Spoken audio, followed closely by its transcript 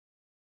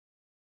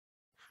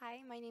Hi,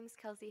 my name is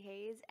Kelsey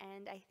Hayes,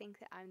 and I think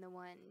that I'm the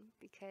one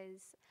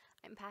because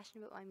I'm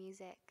passionate about my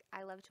music.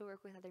 I love to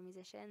work with other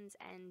musicians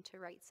and to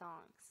write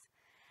songs.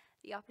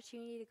 The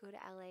opportunity to go to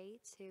LA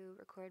to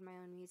record my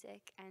own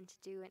music and to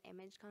do an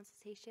image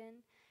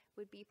consultation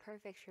would be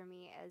perfect for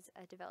me as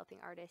a developing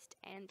artist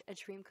and a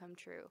dream come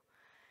true.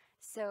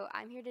 So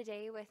I'm here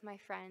today with my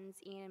friends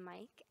Ian and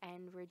Mike,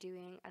 and we're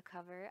doing a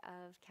cover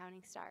of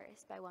Counting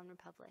Stars by One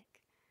Republic.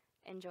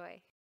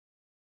 Enjoy.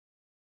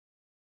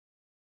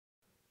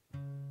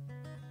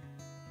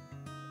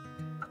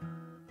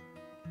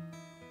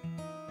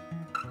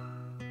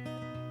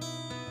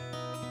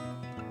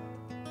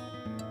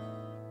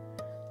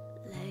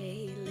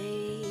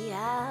 Lately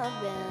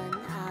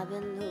I've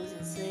been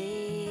losing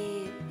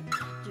sleep,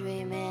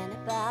 dreaming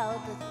about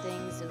the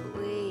things that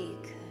we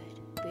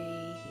could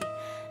be.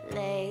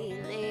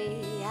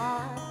 Lately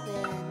I've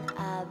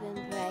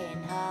been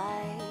praying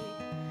hard,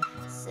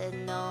 said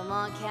no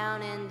more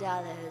counting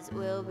dollars,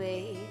 we'll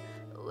be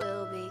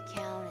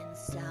counting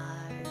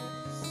stars.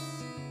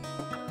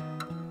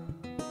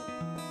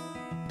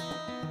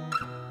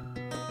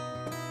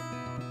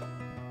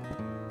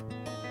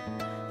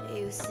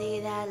 You see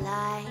that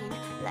line,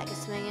 like a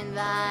swinging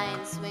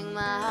vine, swing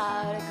my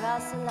heart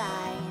across the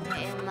line.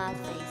 In my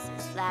face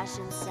is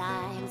flashing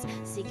signs,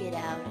 seek it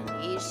out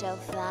and ye shall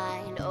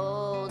find.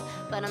 Old,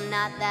 but I'm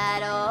not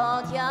that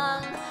old.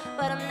 Young,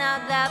 but I'm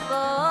not that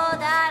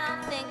bold. I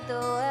don't think the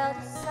world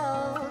is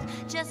sold,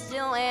 just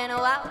doing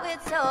what we're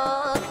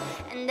told.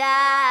 And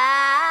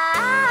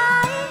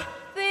I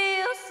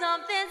feel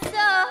something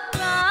so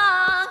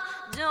wrong,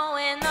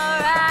 doing the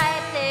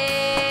right thing.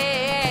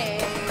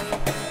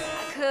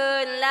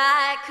 Couldn't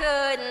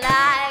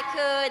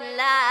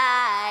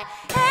lie.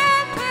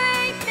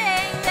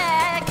 Everything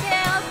that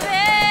kills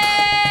me.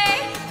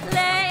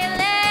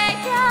 Lately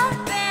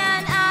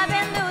I've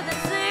been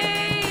losing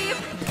sleep,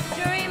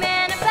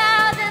 dreaming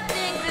about the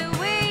things that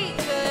we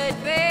could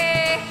be.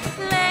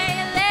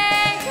 Lately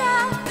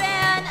I've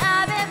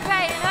been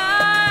praying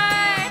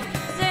hard,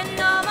 said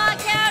no more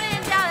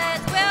counting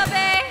dollars, we'll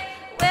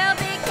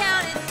be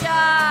counting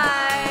stars.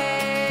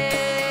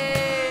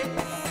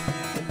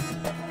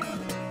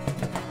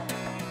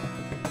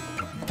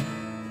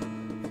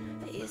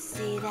 You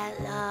see that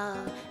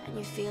love and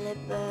you feel it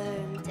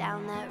burn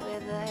down that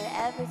river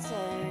every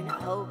turn.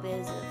 Hope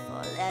is a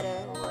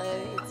four-letter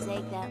word.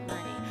 Take that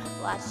money,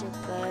 watch it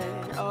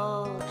burn.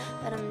 Old,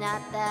 but I'm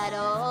not that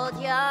old.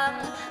 Young,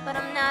 but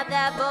I'm not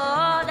that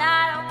bold.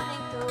 I don't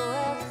think the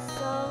world is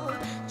sold,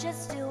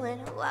 just doing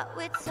what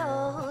we're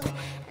told.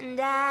 And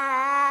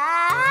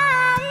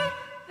I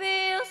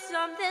feel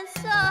something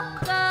so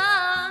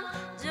wrong,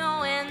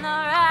 doing the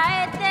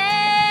right thing.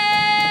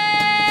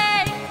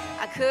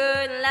 I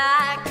couldn't lie.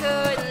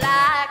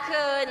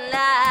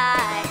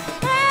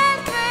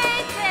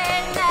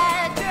 Everything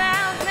that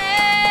drowns me.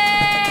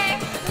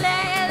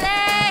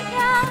 Lately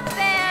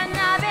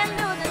I've been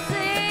losing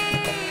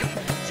sleep,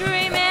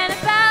 dreaming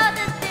about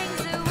the things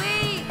that we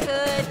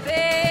could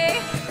be.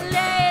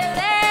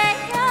 Lately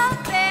I've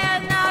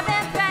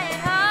been praying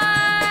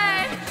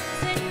hard,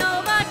 said no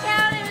more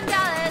counting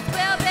dollars,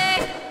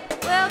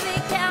 we'll be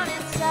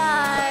counting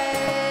stars.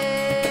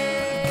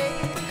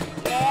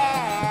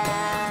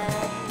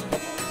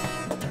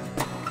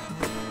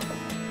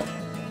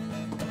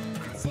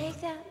 Take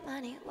that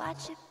money,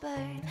 watch it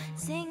burn.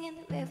 Sing in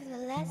the river the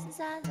lessons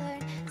I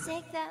learned.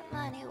 Take that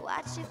money,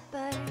 watch it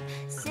burn.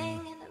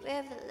 Sing in the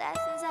river the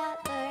lessons I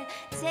learned.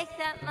 Take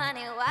that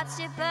money, watch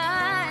it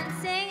burn.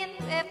 Sing in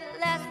the river the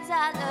lessons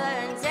I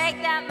learned.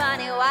 Take that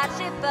money, watch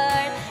it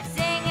burn.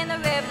 Sing in the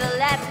river the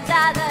lessons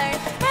I learned.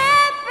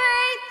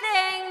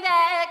 Everything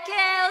that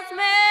kills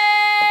me.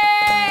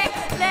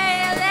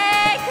 Lately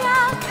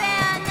I've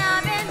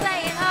been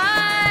playing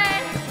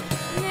hard,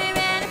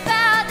 dreaming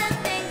about the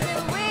things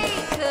that we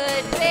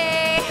could be.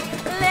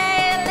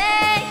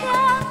 Lately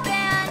I've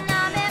been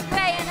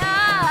praying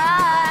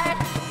hard,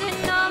 said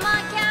no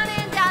more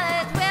counting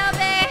dollars,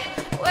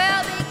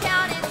 we'll be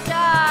counting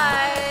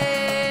stars.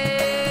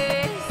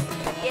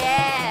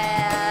 Yeah.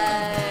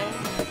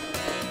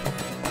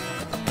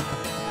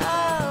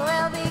 Oh,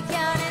 we'll be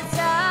counting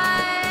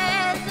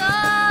stars. Oh.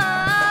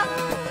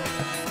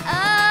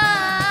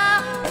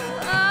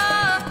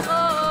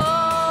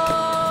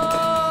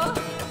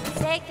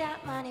 Take that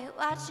money,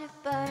 watch it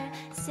burn.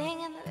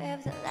 Sing in the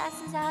river the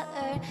lessons I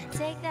learned.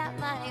 Take that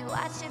money,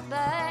 watch it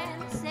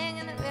burn. Sing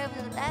in the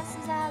river the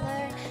lessons I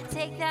learned.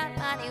 Take that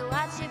money,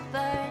 watch it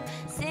burn.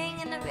 Sing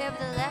in the river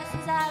the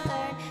lessons I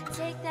learned.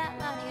 Take that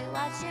money,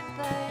 watch it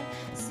burn.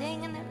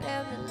 Sing in the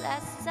river the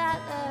lessons I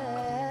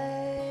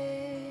learned.